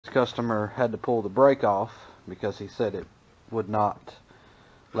customer had to pull the brake off because he said it would not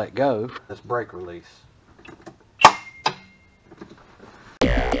let go. This brake release.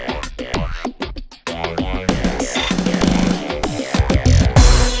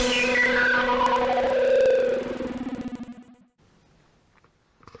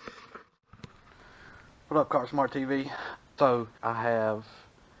 What up, Car Smart TV? So I have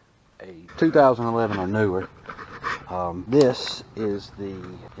a 2011 or newer. This is the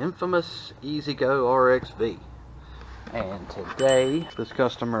infamous EZGO RXV, and today this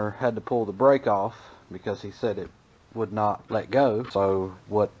customer had to pull the brake off because he said it would not let go. So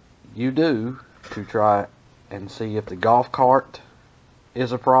what you do to try and see if the golf cart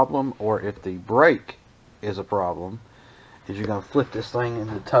is a problem or if the brake is a problem is you're going to flip this thing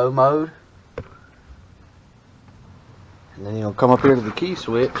into tow mode, and then you'll come up here to the key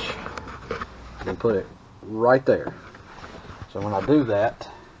switch and put it right there. So when I do that,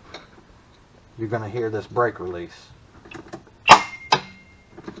 you're going to hear this brake release.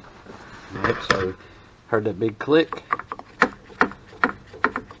 Alright, so heard that big click.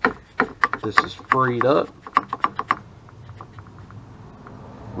 This is freed up.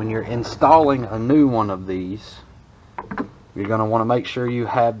 When you're installing a new one of these, you're going to want to make sure you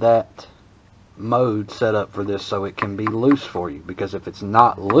have that mode set up for this so it can be loose for you, because if it's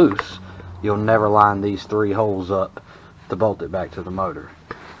not loose, you'll never line these three holes up to bolt it back to the motor.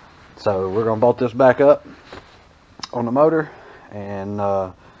 So we're going to bolt this back up on the motor and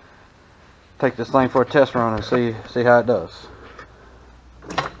take this thing for a test run and see how it does.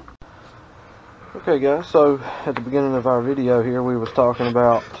 Okay guys, so at the beginning of our video here we was talking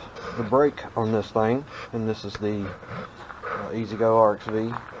about the brake on this thing, and this is the EZGO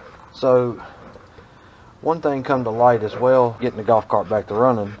RXV. So one thing come to light as well, getting the golf cart back to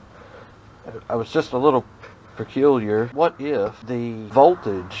running, I was just a little peculiar. What if the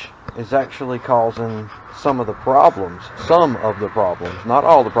voltage is actually causing some of the problems? Some of the problems, not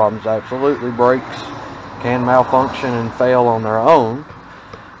all the problems. Absolutely, brakes can malfunction and fail on their own.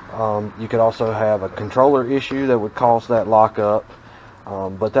 You could also have a controller issue that would cause that lockup,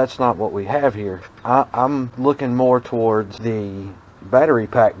 but that's not what we have here. I'm looking more towards the battery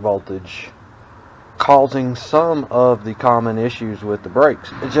pack voltage causing some of the common issues with the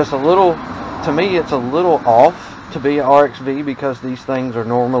brakes. It's just a little, to me it's a little off to be an RXV, because these things are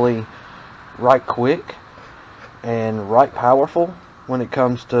normally right quick and right powerful when it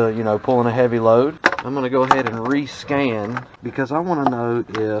comes to, you know, pulling a heavy load. I'm going to go ahead and rescan because I want to know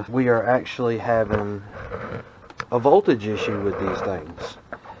if we are actually having a voltage issue with these things.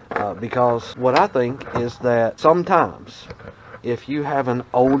 Because what I think is that sometimes if you have an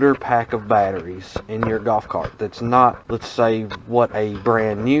older pack of batteries in your golf cart that's not, let's say, what a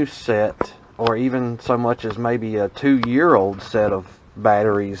brand new set, or even so much as maybe a 2-year-old set of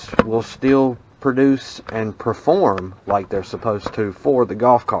batteries will still produce and perform like they're supposed to for the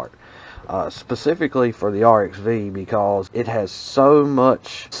golf cart. Specifically for the RXV, because it has so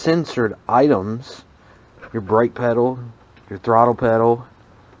much sensored items: your brake pedal, your throttle pedal,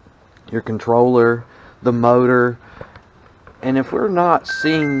 your controller, the motor. And if we're not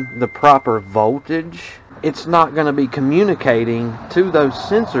seeing the proper voltage, it's not going to be communicating to those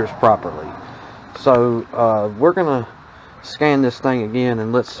sensors properly. So we're going to scan this thing again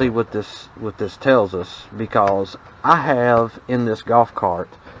and let's see what this tells us, because I have in this golf cart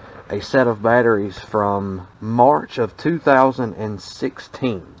a set of batteries from March of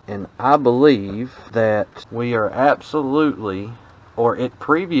 2016, and I believe that we are absolutely, or it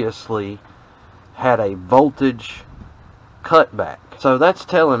previously had a voltage cutback. So that's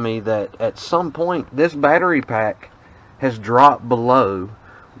telling me that at some point this battery pack has dropped below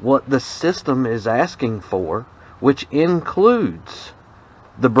what the system is asking for, which includes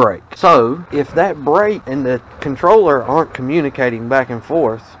the brake. So if that brake and the controller aren't communicating back and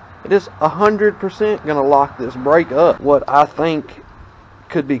forth, it is 100% going to lock this brake up. What I think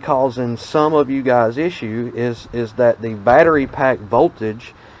could be causing some of you guys issue is that the battery pack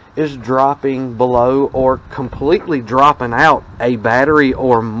voltage is dropping below or completely dropping out a battery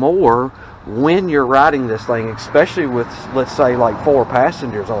or more when you're riding this thing, especially with, let's say, like 4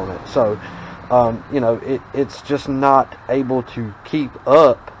 passengers on it. So you know, it's just not able to keep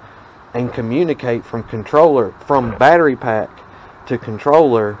up and communicate from battery pack to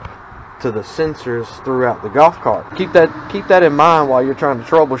controller to the sensors throughout the golf cart. Keep that in mind while you're trying to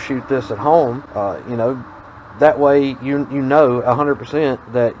troubleshoot this at home. You know, that way you know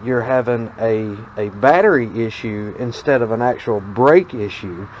 100% that you're having a battery issue instead of an actual brake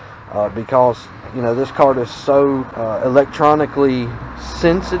issue, because you know this cart is so electronically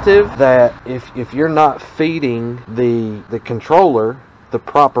sensitive that if you're not feeding the controller the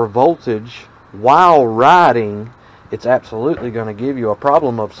proper voltage while riding, it's absolutely going to give you a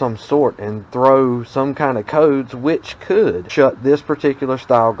problem of some sort and throw some kind of codes which could shut this particular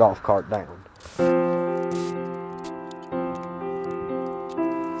style golf cart down.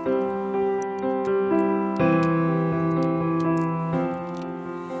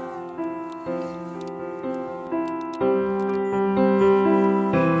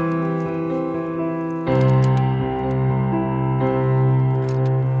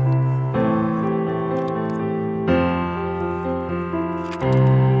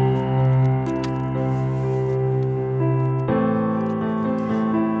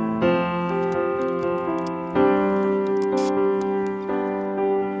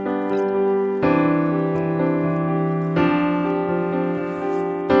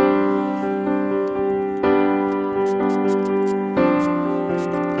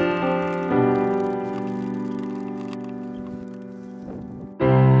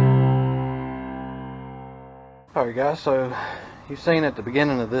 Alright guys, so you've seen at the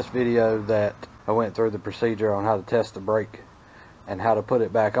beginning of this video that I went through the procedure on how to test the brake and how to put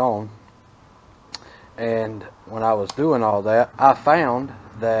it back on. And when I was doing all that, I found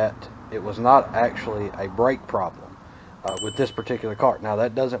that it was not actually a brake problem with this particular cart. Now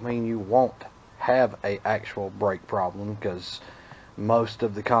that doesn't mean you won't have an actual brake problem, because most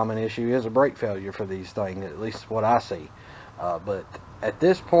of the common issue is a brake failure for these things, at least what I see. But at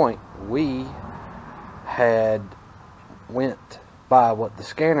this point, we had went by what the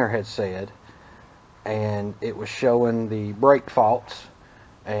scanner had said, and it was showing the brake faults,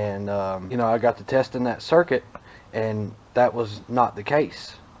 and you know, I got to testing that circuit, and that was not the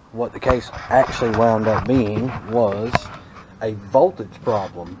case. What the case actually wound up being was a voltage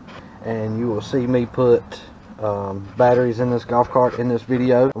problem, and you will see me put batteries in this golf cart in this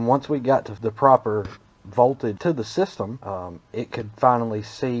video, and once we got to the proper voltage to the system, it could finally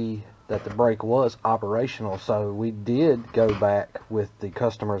see that the brake was operational. So we did go back with the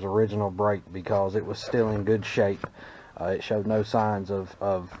customer's original brake because it was still in good shape. It showed no signs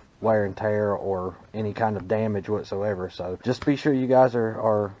of wear and tear or any kind of damage whatsoever. So just be sure you guys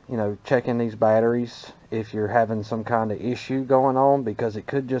are you know, checking these batteries if you're having some kind of issue going on, because it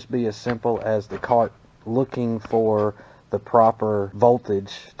could just be as simple as the cart looking for the proper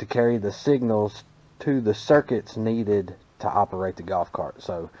voltage to carry the signals to the circuits needed to operate the golf cart.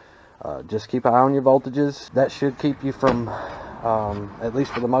 So just keep an eye on your voltages. That should keep you from, at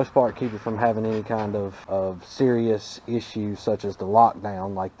least for the most part, keep you from having any kind of serious issues such as the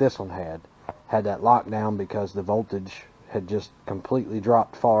lockdown like this one had that lockdown because the voltage had just completely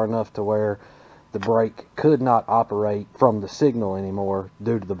dropped far enough to where the brake could not operate from the signal anymore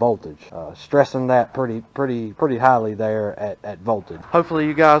due to the voltage. Stressing that pretty highly there at voltage. Hopefully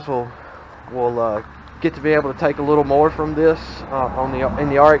you guys will get to be able to take a little more from this in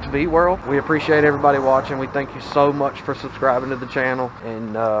the RXV world. We appreciate everybody watching. We thank you so much for subscribing to the channel,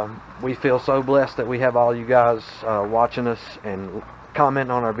 and we feel so blessed that we have all you guys watching us and commenting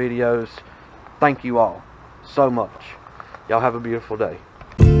on our videos. Thank you all so much. Y'all have a beautiful day.